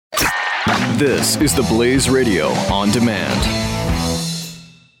This is the Blaze Radio on demand.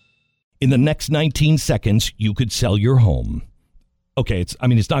 In the next 19 seconds, you could sell your home. Okay, it's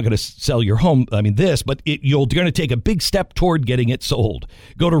not going to sell your home, but you're going to take a big step toward getting it sold.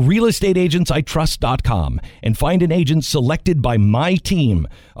 Go to realestateagentsitrust.com and find an agent selected by my team,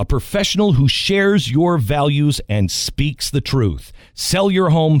 a professional who shares your values and speaks the truth. Sell your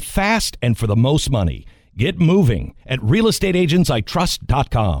home fast and for the most money. Get moving at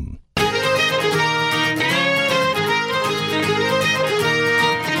realestateagentsitrust.com.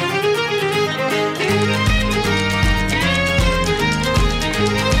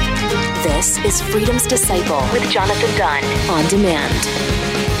 This is Freedom's Disciple with Jonathan Dunn on demand.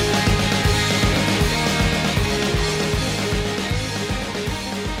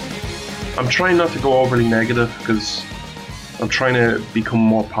 I'm trying not to go overly negative because I'm trying to become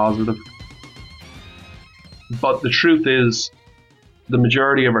more positive. But the truth is, the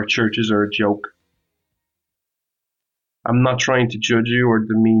majority of our churches are a joke. I'm not trying to judge you or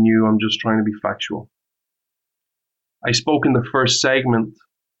demean you, I'm just trying to be factual. I spoke in the first segment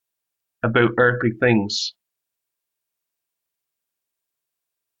about earthly things.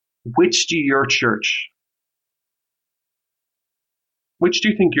 Which do you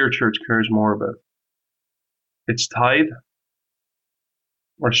think your church cares more about? Its tithe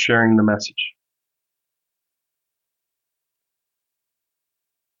or sharing the message?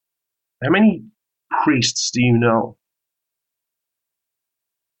 How many priests do you know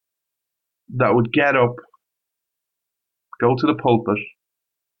that would get up, go to the pulpit,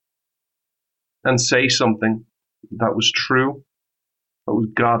 and say something that was true, that was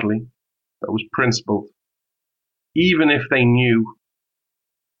godly, that was principled, even if they knew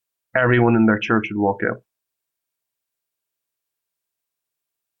everyone in their church would walk out?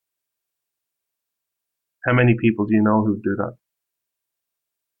 How many people do you know who do that?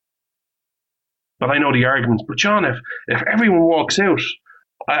 But I know the arguments, but John, if everyone walks out,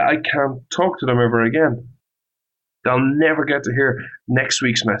 I can't talk to them ever again. They'll never get to hear next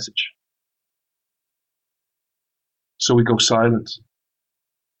week's message. So we go silent.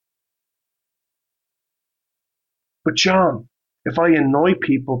 But John, if I annoy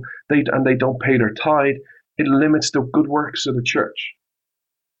people and they don't pay their tithe, it limits the good works of the church.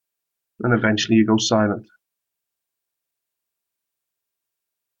 And eventually you go silent.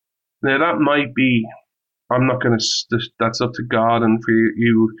 Now that might be, I'm not going to, that's up to God and for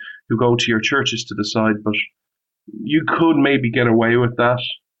you who go to your churches to decide, but you could maybe get away with that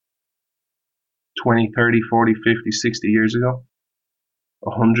 20, 30, 40, 50, 60 years ago,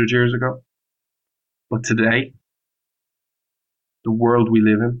 100 years ago. But today, the world we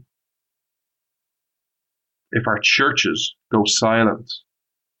live in, if our churches go silent,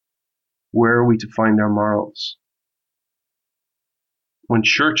 where are we to find our morals? When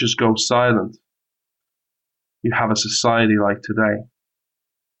churches go silent, you have a society like today.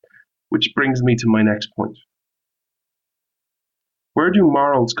 Which brings me to my next point. Where do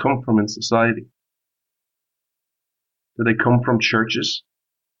morals come from in society? Do they come from churches?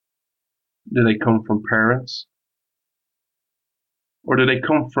 Do they come from parents? Or do they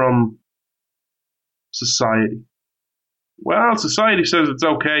come from society? Well, society says it's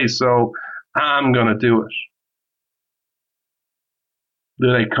okay, so I'm going to do it.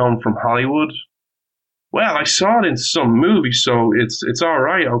 Do they come from Hollywood? Well, I saw it in some movie, so it's all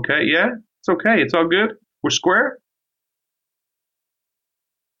right, okay? Yeah, it's okay, it's all good. We're square.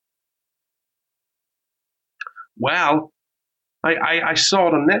 Well, I saw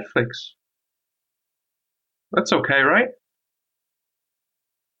it on Netflix. That's okay, right?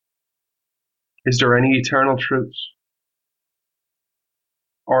 Is there any eternal truths?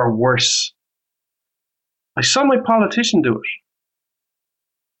 Or worse, I saw my politician do it.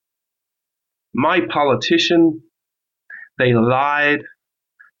 My politician, they lied,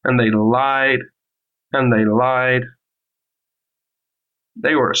 and they lied, and they lied.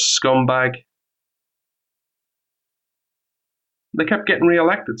 They were a scumbag. They kept getting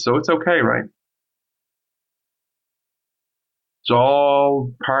re-elected, so it's okay, right? It's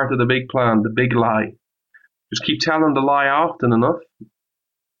all part of the big plan, the big lie. Just keep telling the lie often enough.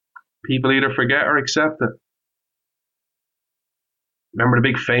 People either forget or accept it. Remember the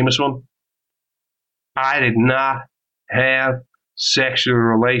big famous one? I did not have sexual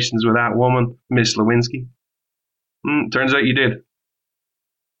relations with that woman, Miss Lewinsky. Turns out you did.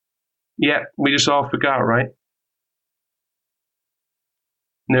 Yeah, we just all forgot, right?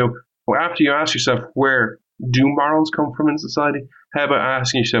 Now, after you ask yourself, where do morals come from in society? How about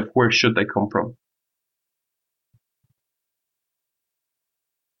asking yourself, where should they come from?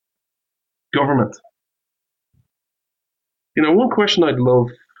 Government. You know, one question I'd love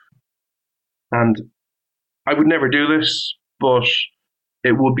and I would never do this, but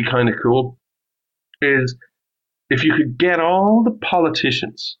it would be kind of cool, is if you could get all the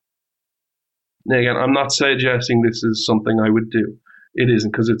politicians. Now again, I'm not suggesting this is something I would do. It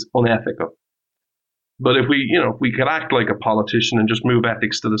isn't, because it's unethical. But if we could act like a politician and just move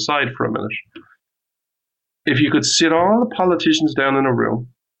ethics to the side for a minute. If you could sit all the politicians down in a room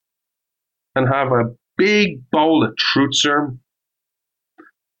and have a big bowl of truth serum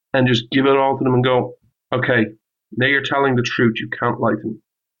and just give it all to them and go, okay, now you're telling the truth, you can't lie to me.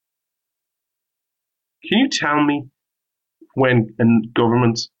 Can you tell me when a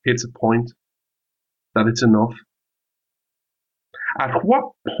government hits a point that it's enough? At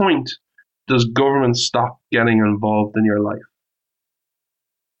what point does government stop getting involved in your life?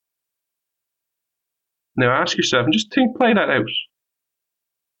 Now ask yourself and just play that out.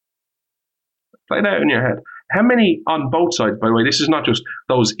 Play that out in your head. How many on both sides, by the way, this is not just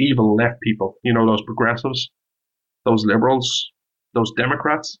those evil left people, those progressives, those liberals, those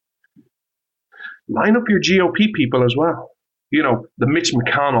Democrats. Line up your GOP people as well. The Mitch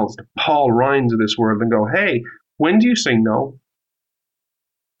McConnells, the Paul Ryans of this world, and go, hey, when do you say no?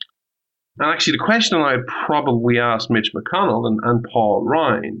 And actually, the question I'd probably ask Mitch McConnell and Paul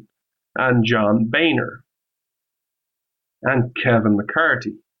Ryan and John Boehner and Kevin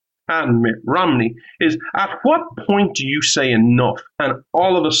McCarthy and Mitt Romney is, at what point do you say enough and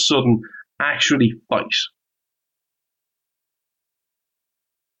all of a sudden actually fight?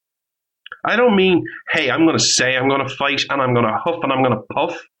 I don't mean, hey, I'm going to say I'm going to fight and I'm going to huff and I'm going to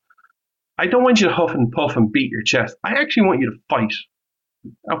puff. I don't want you to huff and puff and beat your chest. I actually want you to fight.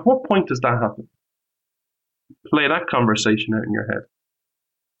 At what point does that happen? Play that conversation out in your head.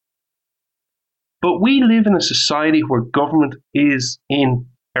 But we live in a society where government is in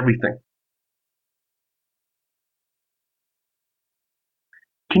everything.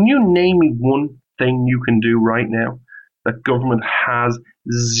 Can you name me one thing you can do right now that government has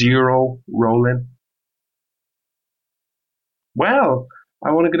zero role in? Well,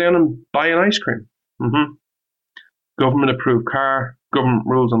 I want to go down and buy an ice cream. Government approved car, government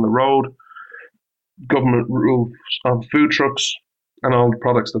rules on the road, government rules on food trucks and all the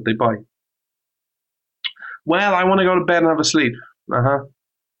products that they buy. Well, I want to go to bed and have a sleep.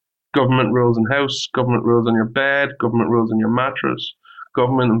 Government rules in house, government rules on your bed, government rules on your mattress,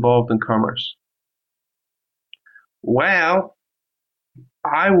 government involved in commerce. Well,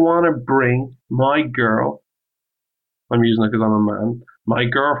 I want to bring my girl, I'm using it because I'm a man, my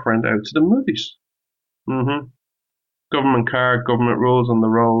girlfriend out to the movies. Government car, government rules on the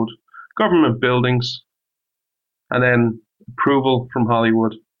road, government buildings, and then approval from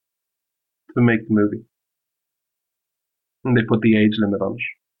Hollywood to make the movie. And they put the age limit on it.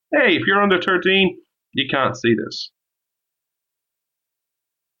 Hey, if you're under 13, you can't see this.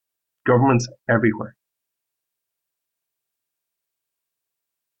 Government's everywhere.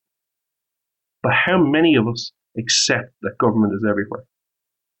 But how many of us accept that government is everywhere?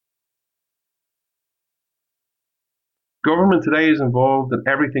 Government today is involved in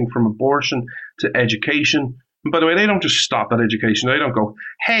everything from abortion to education. And by the way, they don't just stop at education. They don't go,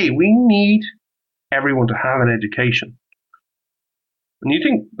 hey, we need everyone to have an education. And you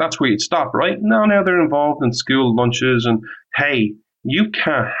think that's where you'd stop, right? No, now they're involved in school lunches and, hey, you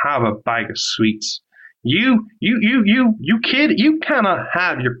can't have a bag of sweets. You kid, you cannot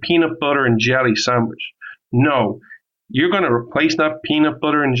have your peanut butter and jelly sandwich. No, you're going to replace that peanut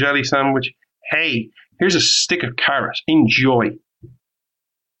butter and jelly sandwich. Hey, here's a stick of carrots. Enjoy.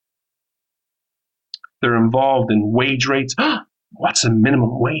 They're involved in wage rates. What's a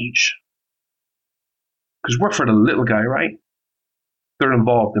minimum wage? Because we're for the little guy, right? They're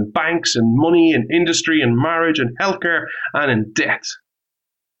involved in banks and money and industry and marriage and healthcare and in debt.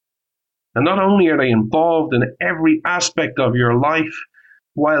 And not only are they involved in every aspect of your life,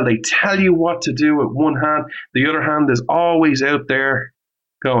 while they tell you what to do with one hand, the other hand is always out there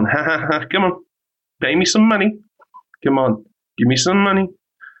going, come on, pay me some money. Come on, give me some money.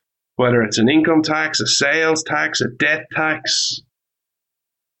 Whether it's an income tax, a sales tax, a debt tax,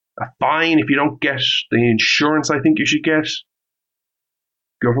 a fine if you don't get the insurance I think you should get.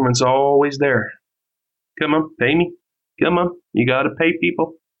 Government's always there. Come on, pay me. Come on, you got to pay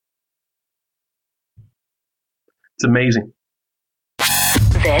people. It's amazing.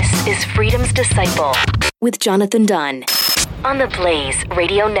 This is Freedom's Disciple with Jonathan Dunn on the Blaze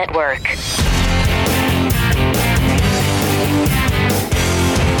Radio Network.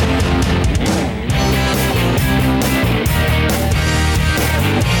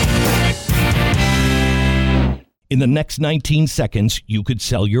 In the next 19 seconds, you could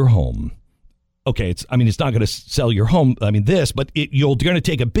sell your home. Okay, it's not going to sell your home. But you're going to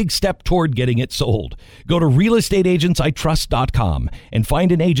take a big step toward getting it sold. Go to realestateagentsitrust.com and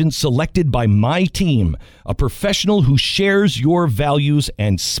find an agent selected by my team, a professional who shares your values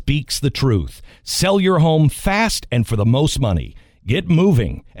and speaks the truth. Sell your home fast and for the most money. Get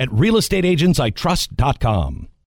moving at realestateagentsitrust.com.